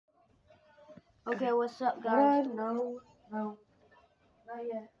Okay, what's up, Hold guys? on, no, not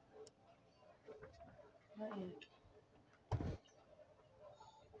yet. Not yet.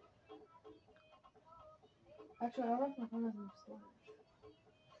 Actually, I left my phone in the storage.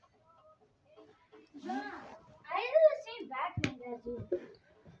 I have the same backpack as you.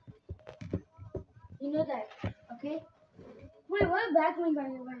 You know that, okay? Wait, what backpack are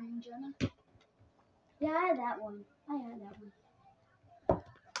you wearing, Jonah? Yeah, I had that one. I had that one.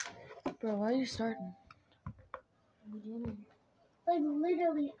 Bro, why are you starting? We didn't. Like,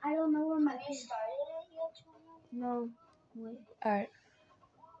 literally, I don't know where my phone is. No. Wait. Alright.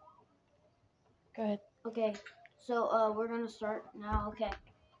 Go ahead. Okay, so, we're gonna start now, okay.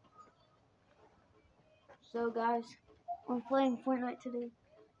 So, guys, we're playing Fortnite today.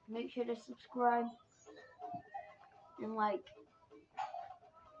 Make sure to subscribe and like.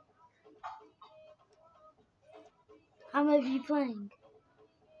 How many of you playing?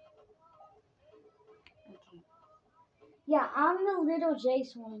 Okay. Yeah, I'm the little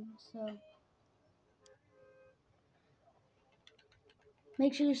Jace one, so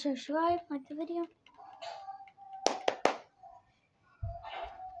make sure to subscribe, like the video.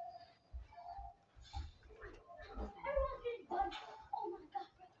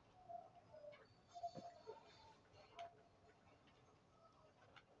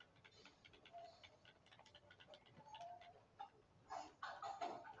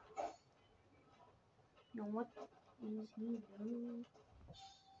 Now what is he doing?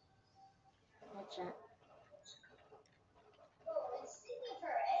 What's that?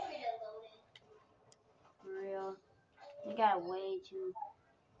 For real. You got way too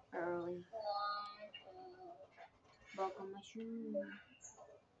early. Buckle my shoes.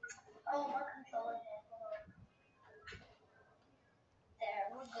 Oh, more controller. There,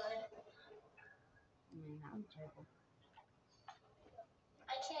 we're good. Man, I'm terrible.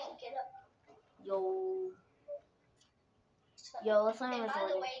 I can't get up. Yo, let's not And by record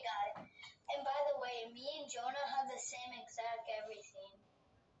the it. way, guys, me and Jonah have the same exact everything.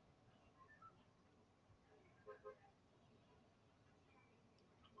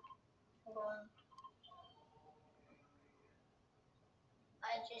 Hold on.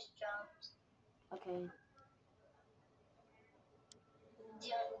 I just jumped. Okay.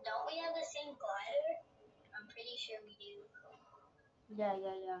 Don't we have the same glider? I'm pretty sure we do. Yeah.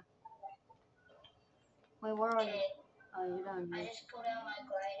 Wait, where are you? Okay, Oh, you're down I here. just pulled out my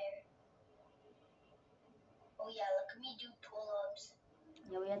glider. Oh yeah, look at me do pull-ups.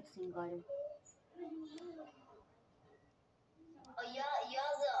 Yeah, we had the same glider. Oh yeah, you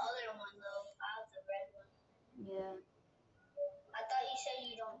have the other one though. I have the red one. Yeah. I thought you said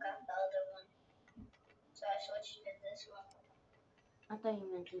you don't got the other one. So I switched to this one. I thought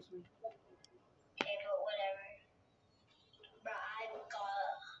you meant this one. Okay, but whatever. Bro, I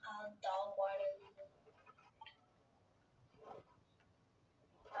got dog water.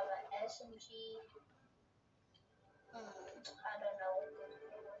 I have an SMG. I don't know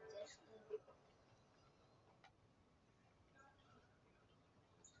what this is.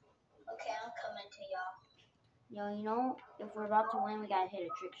 Okay, I'm coming to y'all. Yo, you know, if we're about to win, we gotta hit a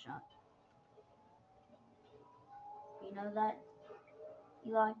trick shot. You know that,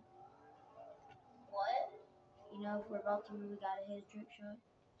 Eli? What? You know, if we're about to win, we gotta hit a trick shot.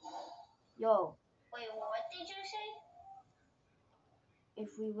 Yo, Wait, what did you say? if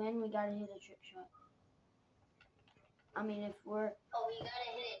we win, we gotta hit a trick shot. I mean, if we're Oh, we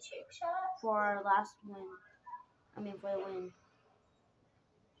gotta hit a trick shot? for our last win. I mean, for the win.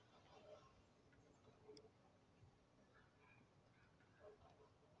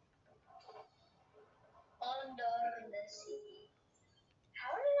 Under the sea.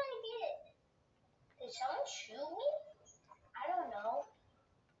 How did I get it? Did someone shoot me? I don't know.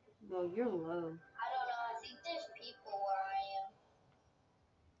 Yo, you're low. I don't know. I think there's people where I am.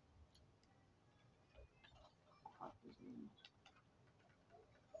 Fuck these names.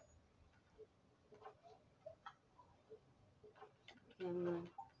 Okay, I'm going.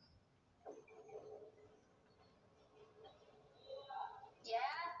 Yeah?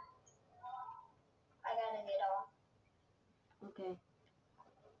 I gotta get off. Okay.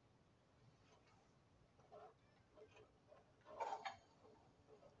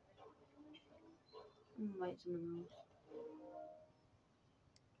 Invite someone else.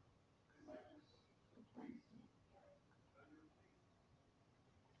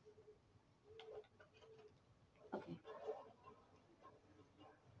 Okay.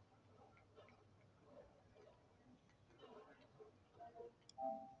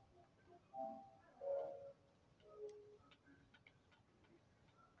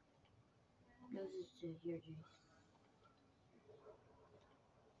 This is to here, Jace.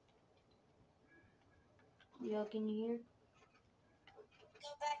 Yo, can you hear? Go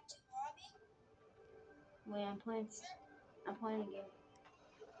back to lobby. Wait, I'm playing a game.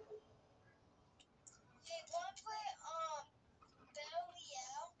 Hey, wanna play Battle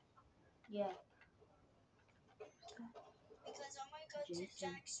Royale? Yeah, Because I'm gonna go to Jason.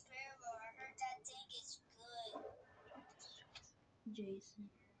 Jack Sparrow. I heard that thing is good. Jason.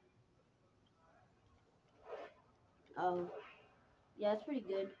 Oh, yeah, it's pretty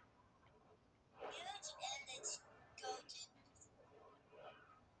good. Huge and it's golden.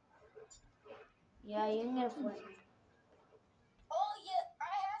 Yeah, you can get a flint. Oh yeah,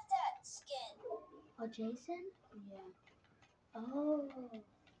 I have that skin. Oh, Jason? Yeah. Oh,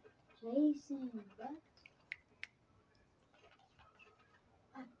 Jason. What?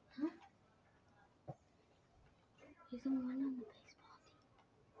 Huh? He's the one on the baseball team.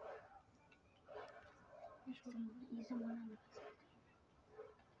 He's the one on the baseball team.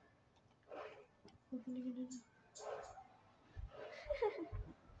 What are you gonna do?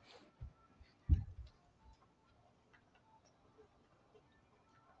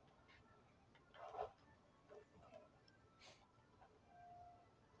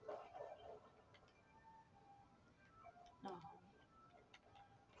 No.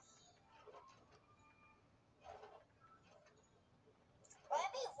 Let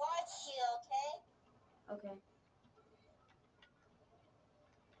me watch you, okay? Okay.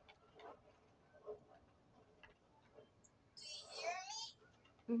 Do you hear me?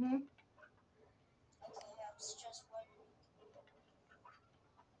 Mhm. Okay, I was just wondering.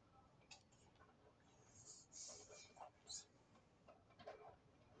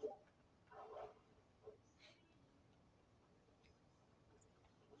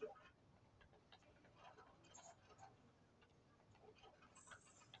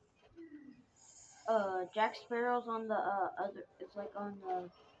 Jack Sparrow's on the other. It's like on the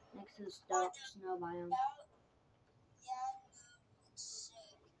next to the snow biome. Yeah, no, it's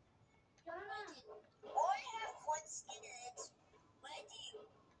sick. I only have one skin and it's Wendy.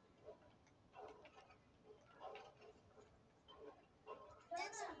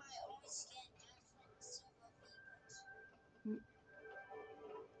 That's my only skin after Silver Beavers.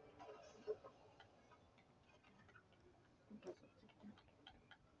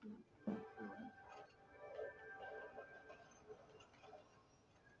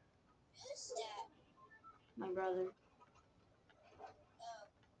 Who's that? My brother. Oh.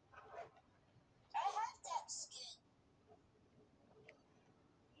 I have that skin.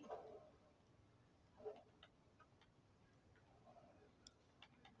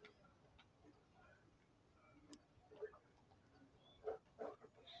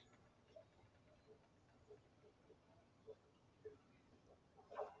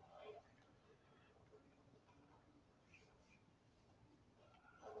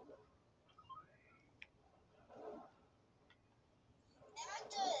 Now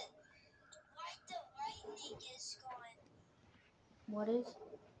the lightning is gone. What is?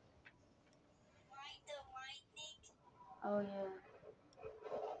 The lightning. Oh yeah.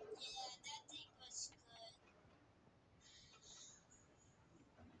 Yeah, that thing was good.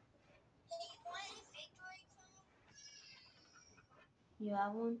 Hey, you want a victory crown? You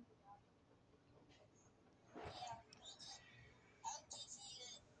have one? Yeah. I'll give you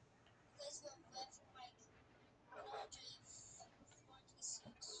it. Because we're left like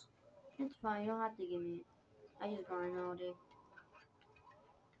 146. It's fine. You don't have to give me it. I just grind all day.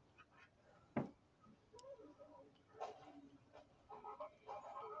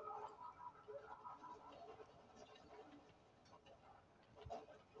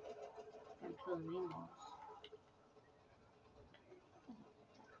 I'm killing main boss.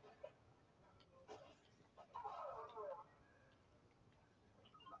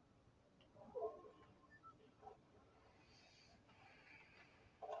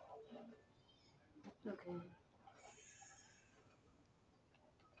 Okay.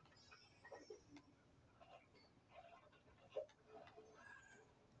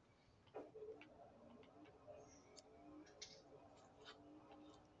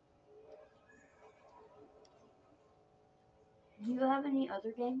 Do you have any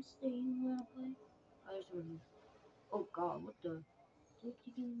other games that you want to play? Oh, there's one here. Oh god, what the? What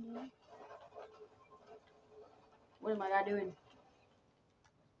you can do? What am I guy doing?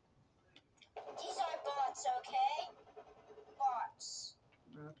 These are bots, okay? Bots.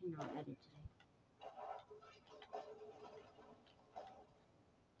 Bro, I cannot edit today.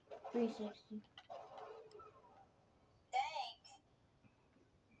 360. Dang.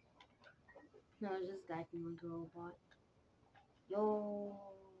 No, it's this guy from like a robot. Yo.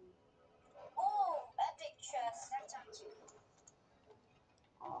 Oh, epic chest. That sounds good.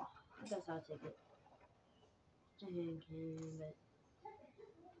 Oh, I guess I'll take it. a hand cannon, but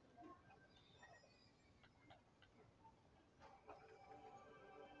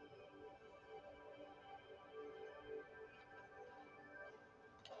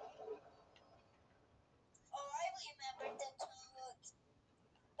Oh, I remember the toad.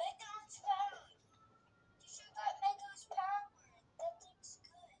 Mega's power. You should got Mega's power. That thing's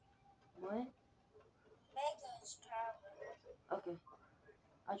good. what? Mega's power. Okay,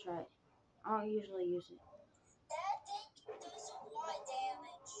 I'll try it. I don't usually use it. That thing does a lot of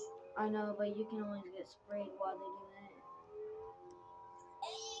damage. I know, but you can always get sprayed while they do that.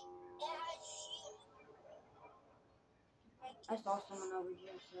 And it has shield. I saw someone over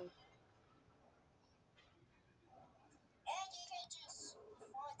here, so And you can just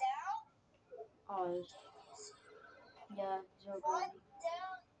fall down. oh, You can use it. yeah, zero Fall gravity.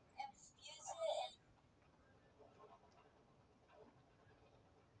 down and fuse it and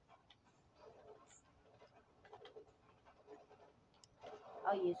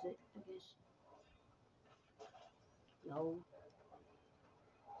I'll use it, I guess. No,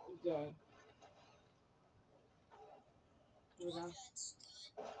 he's dead. Here we go. that's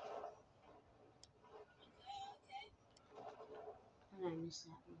good. Okay. And I missed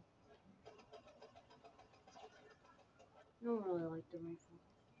that one. I don't really like the rifle.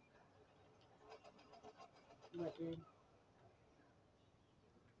 But did.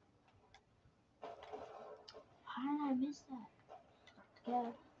 How did I miss that? Start the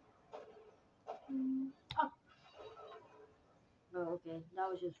cat. Oh, okay. That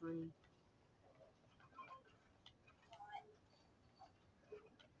was just funny.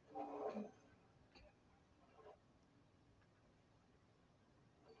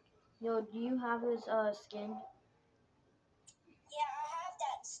 Yo, do you have his skin? Yeah, I have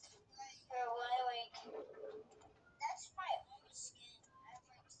that skin right here. That's my own skin. I have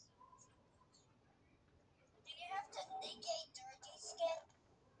like. Do you have to negate dirty skin?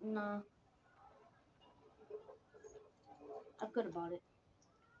 No. I could have bought it.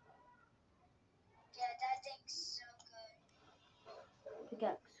 Yeah, that thing's so good.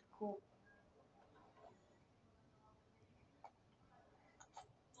 Pickaxe. Cool.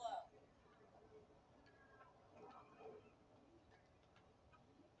 Whoa.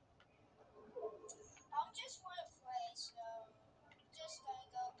 I just want to play, so I'm just gonna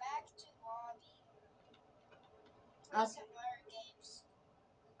go back to lobby. Play some other games.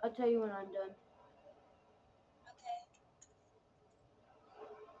 I'll tell you when I'm done. Okay.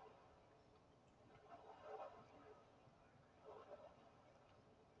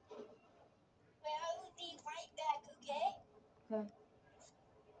 Wait, I will be right back, okay? Okay.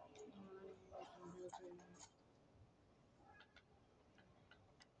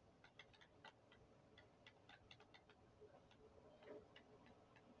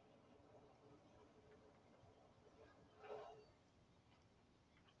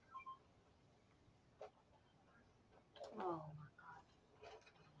 Oh my god.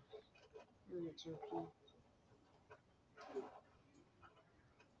 I'm gonna choke you.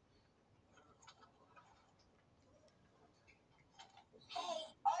 Hey,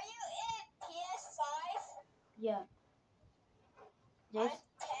 are you in PS5? Yeah. I'm Jace?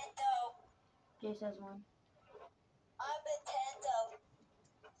 Nintendo. Jace has one. I'm Nintendo.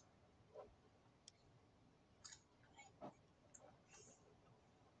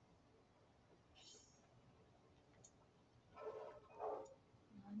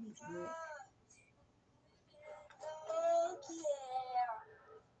 I need brick. Oh yeah.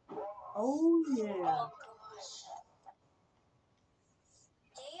 Oh gosh.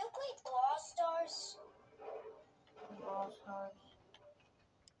 Do you play Brawl Stars? Brawl Stars.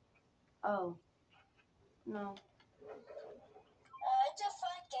 Oh. No. It's a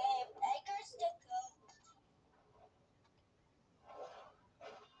fun game. Edgar's the goat.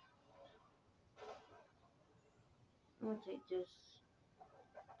 I'm gonna take this.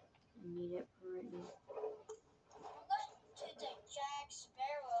 I need it for right now. I'm going to the Jack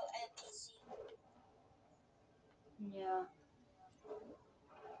Sparrow NPC. Yeah.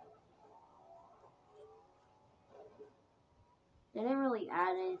 They didn't really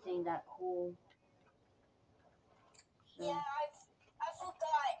add anything that cool. So, Yeah, I forgot.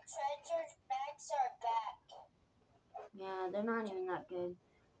 Treasure bags are back. yeah, they're not even that good.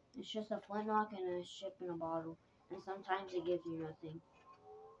 It's just a flintlock and a ship in a bottle. And sometimes it gives you nothing.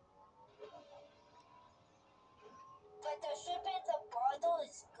 But the ship in the bottle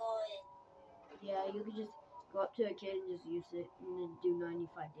is good. Yeah, you could just go up to a kid and just use it and then do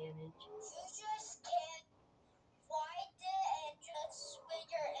 95 damage. You just can't find it and just when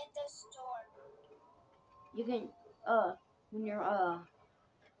you're in the store. You can, when you're,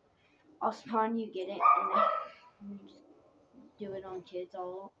 I'll spawn you get it and then You just do it on kids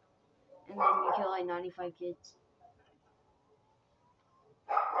all, and then you kill like 95 kids.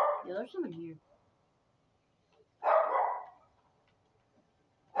 Yeah, there's someone here.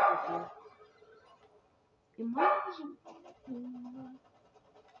 Okay. Am I using?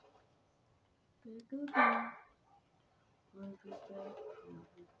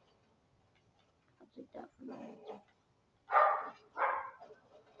 I'll take that for my answer.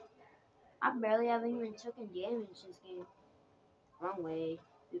 I barely haven't even taken damage this game. Wrong way.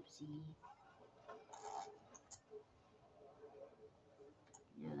 Oopsie.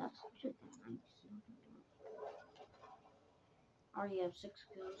 Yeah, that's should be nice. I already have 6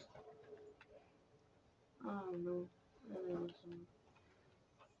 kills. I don't know. Really awesome.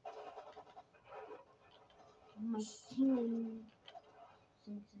 My team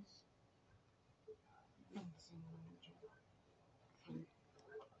senses Vincent manager. Okay.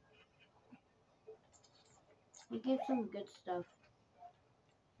 He gave some good stuff.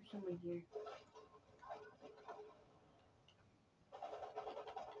 There's someone here.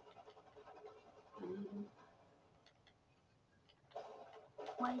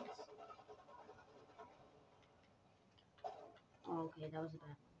 What? Oh, okay, that was a bad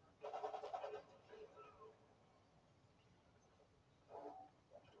one.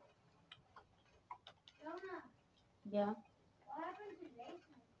 Jonah, Yeah, what happened to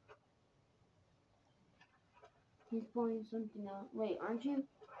Jason? he's playing something else. Wait, aren't you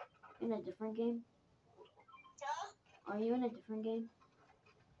in a different game? Huh? Are you in a different game?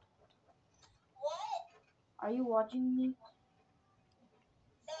 What? Are you watching me?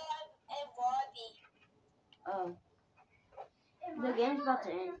 No, I'm in Robbie. Oh, Am the I game's in about to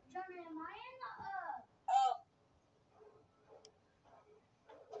the- end. Jonah, am I in Oh,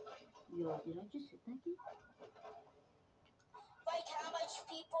 Yo, did I just hit that game? like how much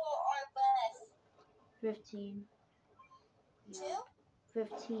people are left? 15. Yeah, 2?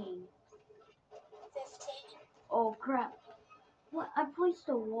 15. 15? Oh crap. What? I placed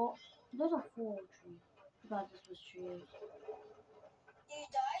a wall. There's a full tree. Forgot this was trees. You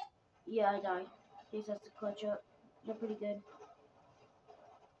died? Yeah, I died. These has to clutch up. They're pretty good.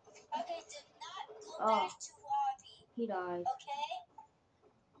 Okay, do not go Oh. back to Robbie, He died. okay?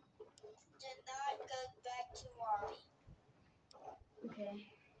 Do not go back to Robbie. Okay.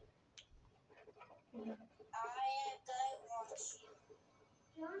 I am going to watch you.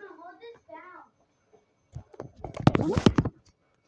 Jonah, hold this down.